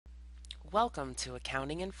Welcome to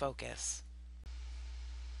Accounting in Focus.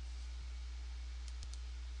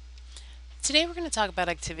 Today we're going to talk about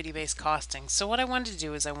activity-based costing. So what I wanted to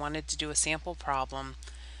do is I wanted to do a sample problem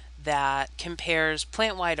that compares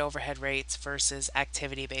plant-wide overhead rates versus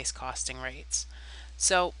activity-based costing rates.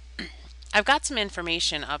 So I've got some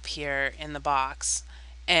information up here in the box,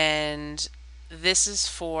 and this is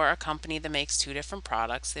for a company that makes two different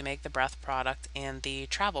products. They make the breath product and the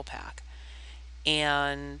travel pack.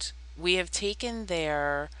 And we have taken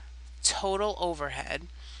their total overhead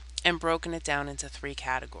and broken it down into three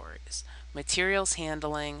categories: materials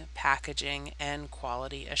handling, packaging, and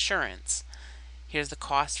quality assurance. Here's the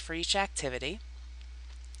cost for each activity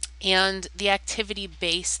and the activity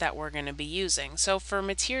base that we're going to be using. So for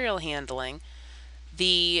material handling,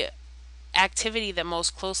 the activity that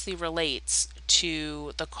most closely relates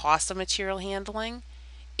to the cost of material handling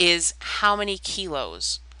is how many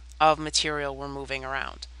kilos of material we're moving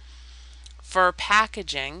around. For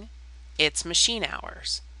packaging, it's machine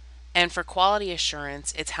hours. And for quality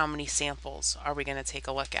assurance, it's how many samples are we going to take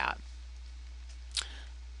a look at.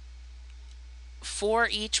 For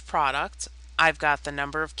each product, I've got the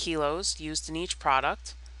number of kilos used in each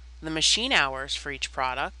product, the machine hours for each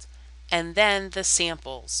product, and then the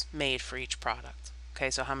samples made for each product.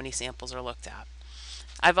 Okay, so how many samples are looked at.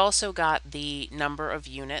 I've also got the number of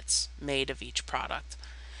units made of each product.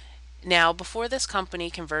 Now, before this company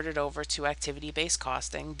converted over to activity-based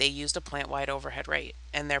costing, they used a plant-wide overhead rate,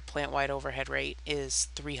 and their plant-wide overhead rate is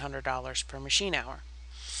 $300 per machine hour.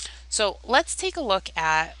 So let's take a look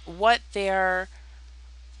at what their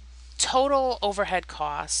total overhead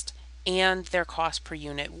cost and their cost per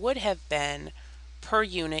unit would have been per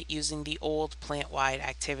unit using the old plant-wide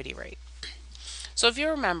activity rate. So if you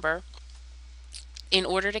remember, in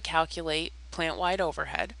order to calculate plant-wide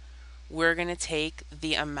overhead, we're going to take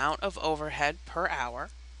the amount of overhead per hour.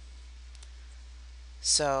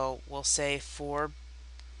 So we'll say so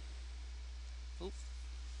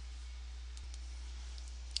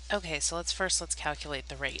let's calculate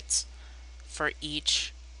the rates for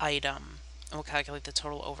each item, and we'll calculate the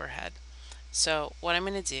total overhead. So what I'm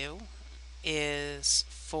going to do is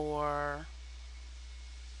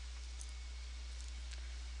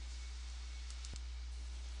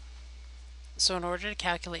in order to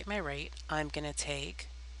calculate my rate, I'm going to take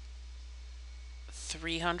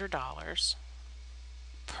 $300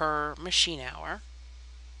 per machine hour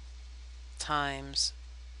times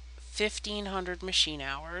 1,500 machine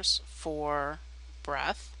hours for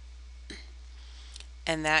breath,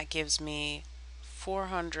 and that gives me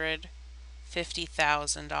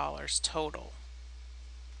 $450,000 total.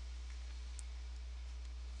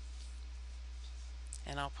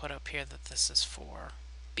 And I'll put up here that this is for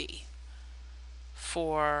B.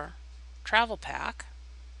 For travel pack,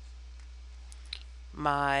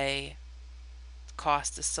 my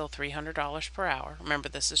cost is still $300 per hour. Remember,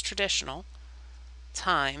 this is traditional,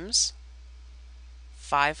 times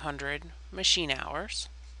 500 machine hours.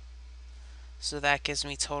 So that gives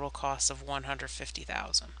me total cost of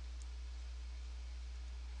 $150,000.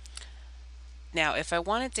 Now, if I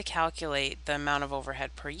wanted to calculate the amount of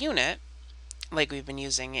overhead per unit, like we've been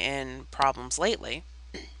using in problems lately,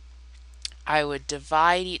 I would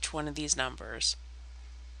divide each one of these numbers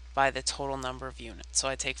by the total number of units. So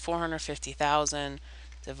I take 450,000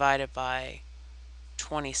 divided by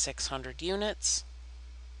 2,600 units,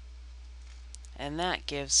 and that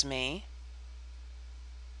gives me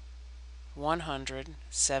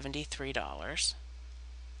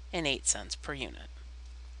 $173.08 per unit.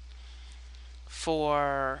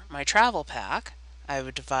 For my travel pack, I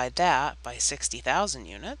would divide that by 60,000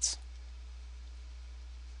 units,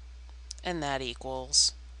 and that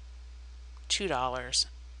equals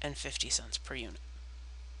 $2.50 per unit.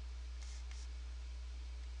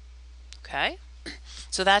 Okay,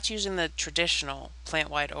 so that's using the traditional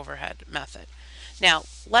plant-wide overhead method. Now,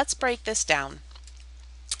 let's break this down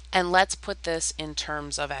and let's put this in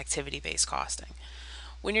terms of activity-based costing.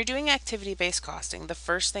 When you're doing activity-based costing, the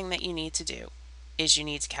first thing that you need to do is you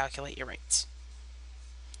need to calculate your rates.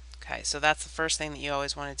 Okay, so that's the first thing that you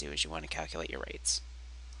always want to do, is you want to calculate your rates.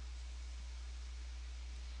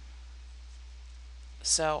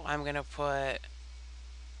 So I'm going to put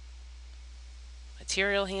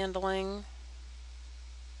material handling,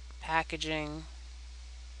 packaging,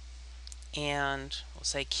 and we'll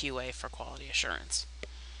say QA for quality assurance.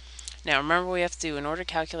 Now remember, what we have to do in order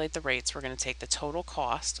to calculate the rates, we're going to take the total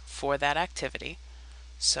cost for that activity.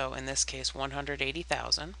 So in this case,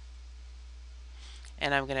 180,000,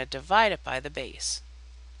 and I'm going to divide it by the base,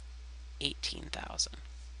 18,000.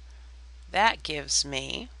 That gives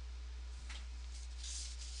me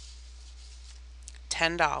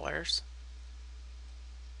 $10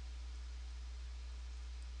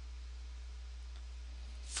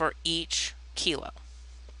 for each kilo.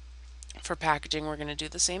 For packaging, we're going to do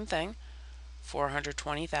the same thing.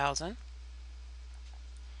 420,000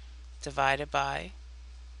 divided by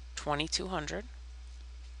 2,200.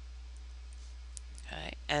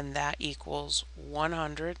 Okay, and that equals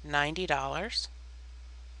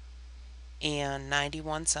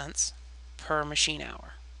 $190.91 per machine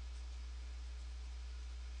hour.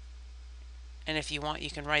 And if you want, you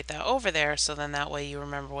can write that over there, so then that way you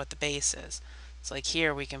remember what the base is. It's like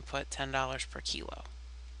here we can put $10 per kilo.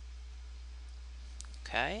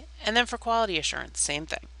 Okay, and then for quality assurance, same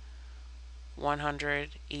thing.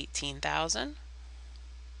 118,000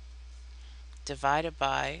 divided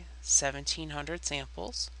by 1,700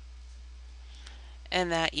 samples,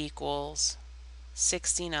 and that equals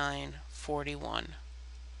 $69.41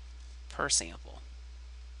 per sample.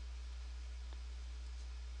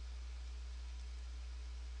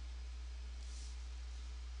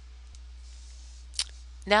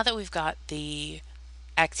 Now that we've got the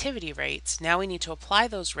activity rates, now we need to apply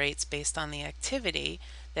those rates based on the activity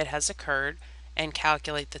that has occurred and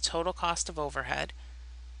calculate the total cost of overhead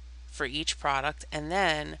for each product and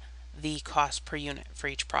then the cost per unit for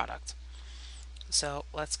each product. So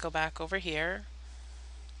let's go back over here.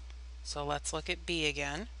 So let's look at B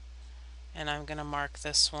again, and I'm going to mark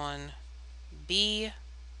this one B,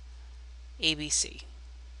 ABC.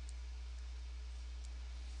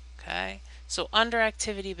 Okay, so under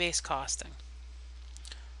activity-based costing,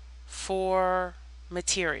 for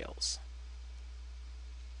materials,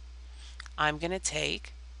 I'm going to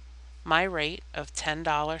take my rate of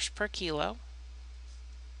 $10 per kilo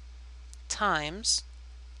times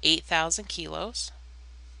 8,000 kilos,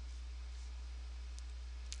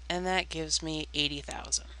 and that gives me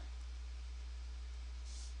 80,000.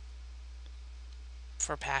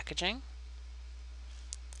 For packaging,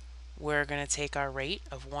 we're going to take our rate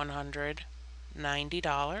of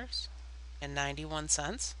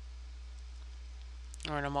 $190.91.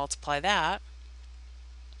 We're going to multiply that.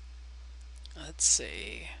 Let's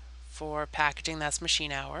see. For packaging, that's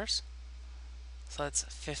machine hours. So that's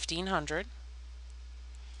 1,500.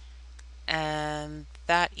 And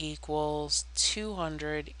that equals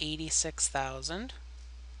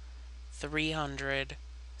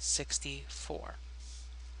 286,364.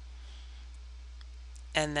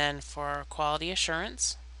 And then for quality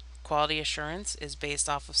assurance is based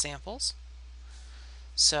off of samples.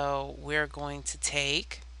 So we're going to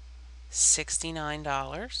take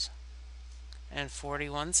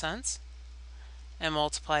 $69.41 and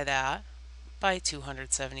multiply that by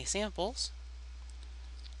 270 samples,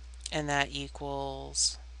 and that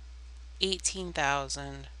equals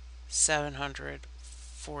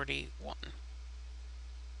 18,741.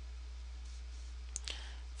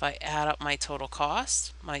 If I add up my total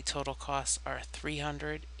costs are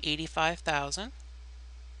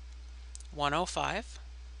 385,105.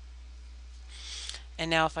 And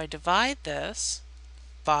now if I divide this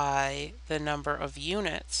by the number of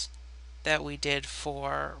units that we did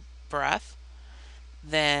for breath,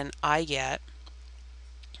 then I'm going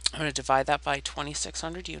to divide that by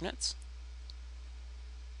 2,600 units,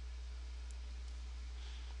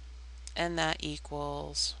 and that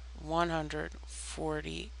equals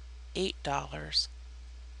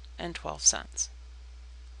 $148.12.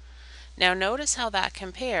 Now notice how that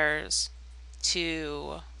compares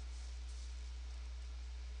to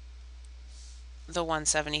the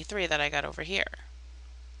 173 that I got over here.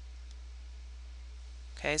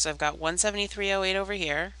 Okay, so I've got 173.08 over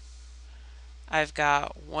here. I've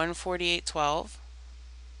got 148.12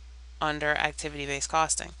 under activity-based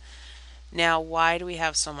costing. Now, why do we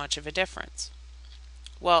have so much of a difference?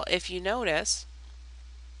 Well, if you notice,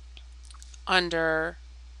 under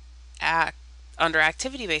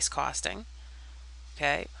activity-based costing,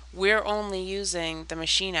 okay, we're only using the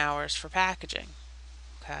machine hours for packaging.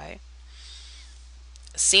 Okay,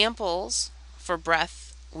 samples for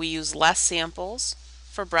breath, we use less samples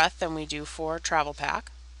for breath than we do for travel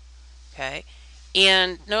pack. Okay,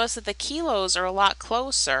 and notice that the kilos are a lot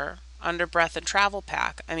closer under breath and travel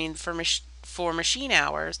pack. I mean, for machine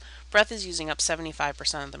hours, breath is using up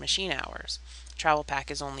 75% of the machine hours. Travel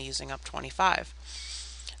pack is only using up 25.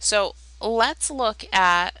 So let's look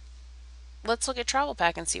at travel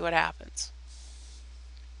pack and see what happens.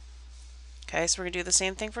 Okay, so we're going to do the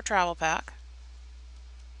same thing for travel pack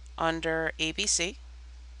under ABC.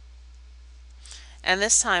 And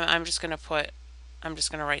this time I'm just going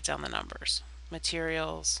to write down the numbers.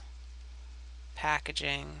 Materials,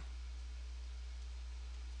 packaging,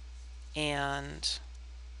 and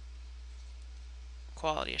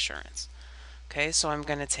quality assurance. Okay, so I'm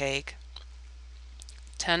going to take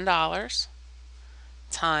 $10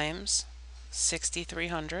 times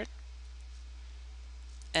 $6,300,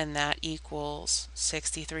 and that equals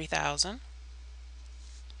 $63,000.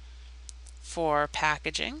 For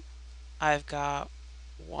packaging, I've got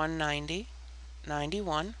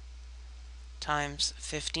 190.91 times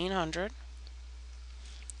 1,500,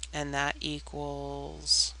 and that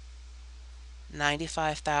equals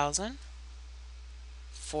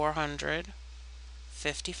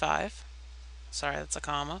 95,455. Sorry, that's a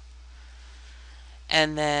comma.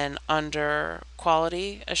 And then under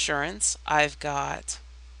quality assurance, I've got,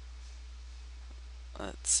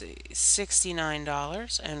 let's see,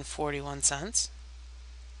 $69.41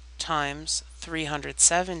 times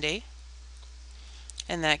 370,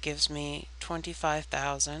 and that gives me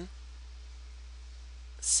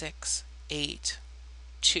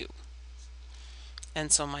 25,682.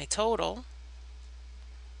 And so my total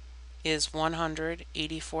is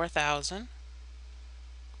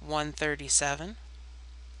 184,137.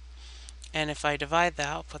 And if I divide that,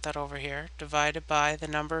 I'll put that over here, divided by the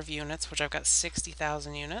number of units, which I've got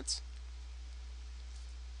 60,000 units,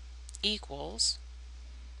 equals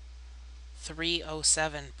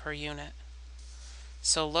 307 per unit.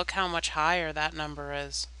 So look how much higher that number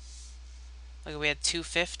is. Like we had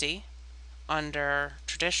 250 under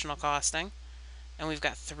traditional costing, and we've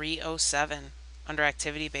got 307 under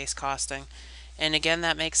activity-based costing. And again,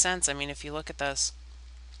 that makes sense. I mean, if you look at this,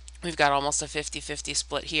 we've got almost a 50-50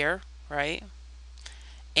 split here, right?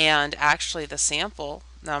 And actually the sample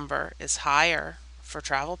number is higher for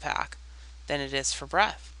travel pack than it is for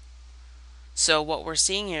breadth. So what we're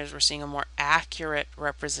seeing here is we're seeing a more accurate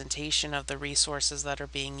representation of the resources that are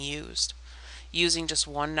being used. Using just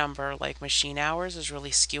one number like machine hours is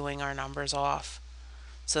really skewing our numbers off.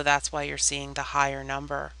 So that's why you're seeing the higher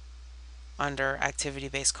number under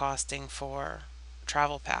activity-based costing for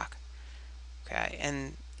travel pack. Okay,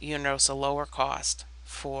 and you notice a lower cost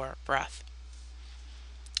for breadth.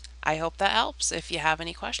 I hope that helps. If you have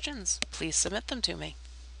any questions, please submit them to me.